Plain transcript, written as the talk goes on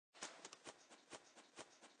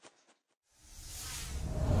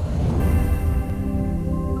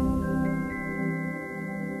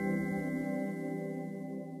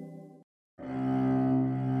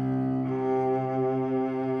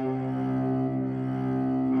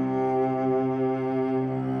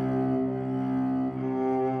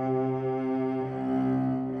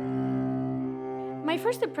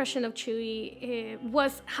first impression of Chuy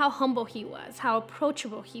was how humble he was, how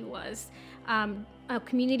approachable he was. A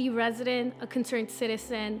community resident, a concerned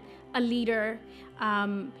citizen, a leader,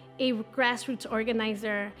 a grassroots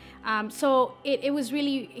organizer. So it was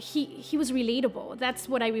really, he was relatable. That's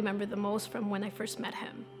what I remember the most from when I first met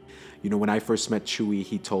him. You know, when I first met Chuy,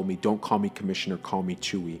 he told me, don't call me commissioner, call me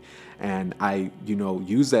Chuy. And I,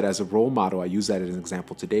 use that as a role model. I use that as an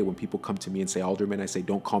example today. When people come to me and say alderman, I say,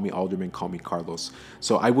 don't call me alderman, call me Carlos.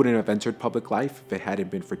 So I wouldn't have entered public life if it hadn't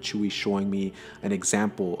been for Chuy showing me an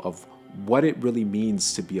example of what it really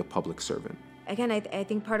means to be a public servant. Again, I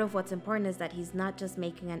think part of what's important is that he's not just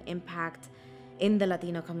making an impact in the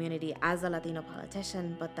Latino community as a Latino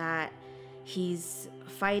politician, but that he's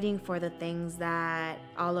fighting for the things that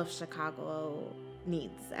all of Chicago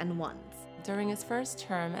needs and wants. During his first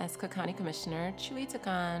term as Cook County Commissioner, Chuy took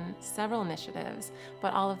on several initiatives,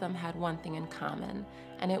 but all of them had one thing in common,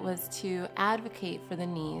 and it was to advocate for the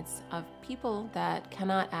needs of people that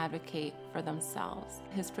cannot advocate for themselves.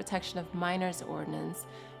 His protection of minors ordinance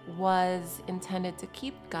was intended to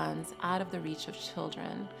keep guns out of the reach of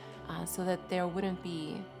children so that there wouldn't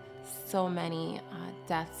be so many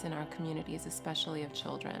deaths in our communities, especially of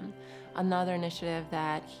children. Another initiative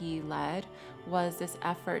that he led was this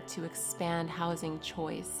effort to expand housing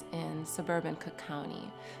choice in suburban Cook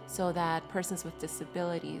County so that persons with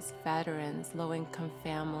disabilities, veterans, low-income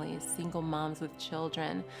families, single moms with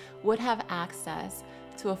children would have access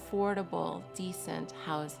to affordable, decent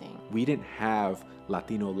housing. We didn't have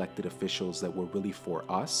Latino elected officials that were really for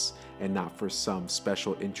us and not for some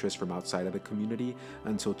special interest from outside of the community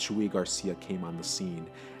until Chuy Garcia came on the scene.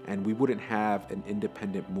 And we wouldn't have an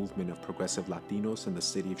independent movement of progressive Latinos in the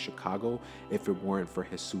city of Chicago if it weren't for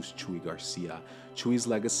Jesus Chuy Garcia. Chuy's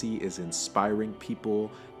legacy is inspiring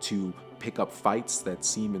people to pick up fights that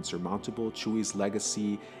seem insurmountable. Chuy's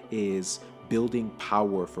legacy is building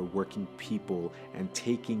power for working people and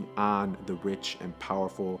taking on the rich and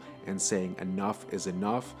powerful and saying enough is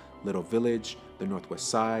enough. Little Village, the Northwest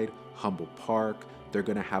Side, Humboldt Park, they're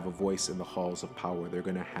gonna have a voice in the halls of power. They're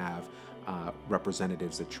gonna have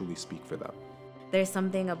representatives that truly speak for them. There's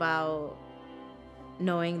something about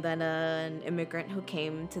knowing that an immigrant who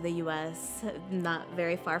came to the US, not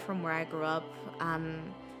very far from where I grew up,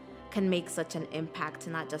 can make such an impact,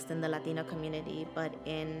 not just in the Latino community, but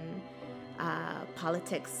in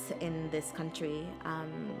politics in this country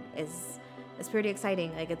is pretty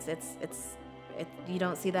exciting. Like you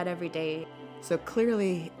don't see that every day. So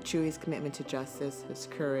clearly, Chuy's commitment to justice, his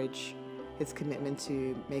courage, his commitment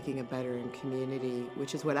to making a better community,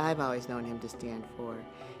 which is what I've always known him to stand for,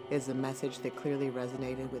 is a message that clearly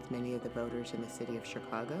resonated with many of the voters in the city of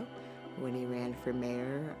Chicago when he ran for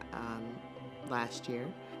mayor last year.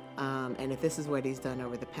 And if this is what he's done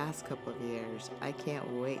over the past couple of years, I can't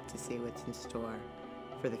wait to see what's in store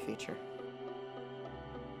for the future.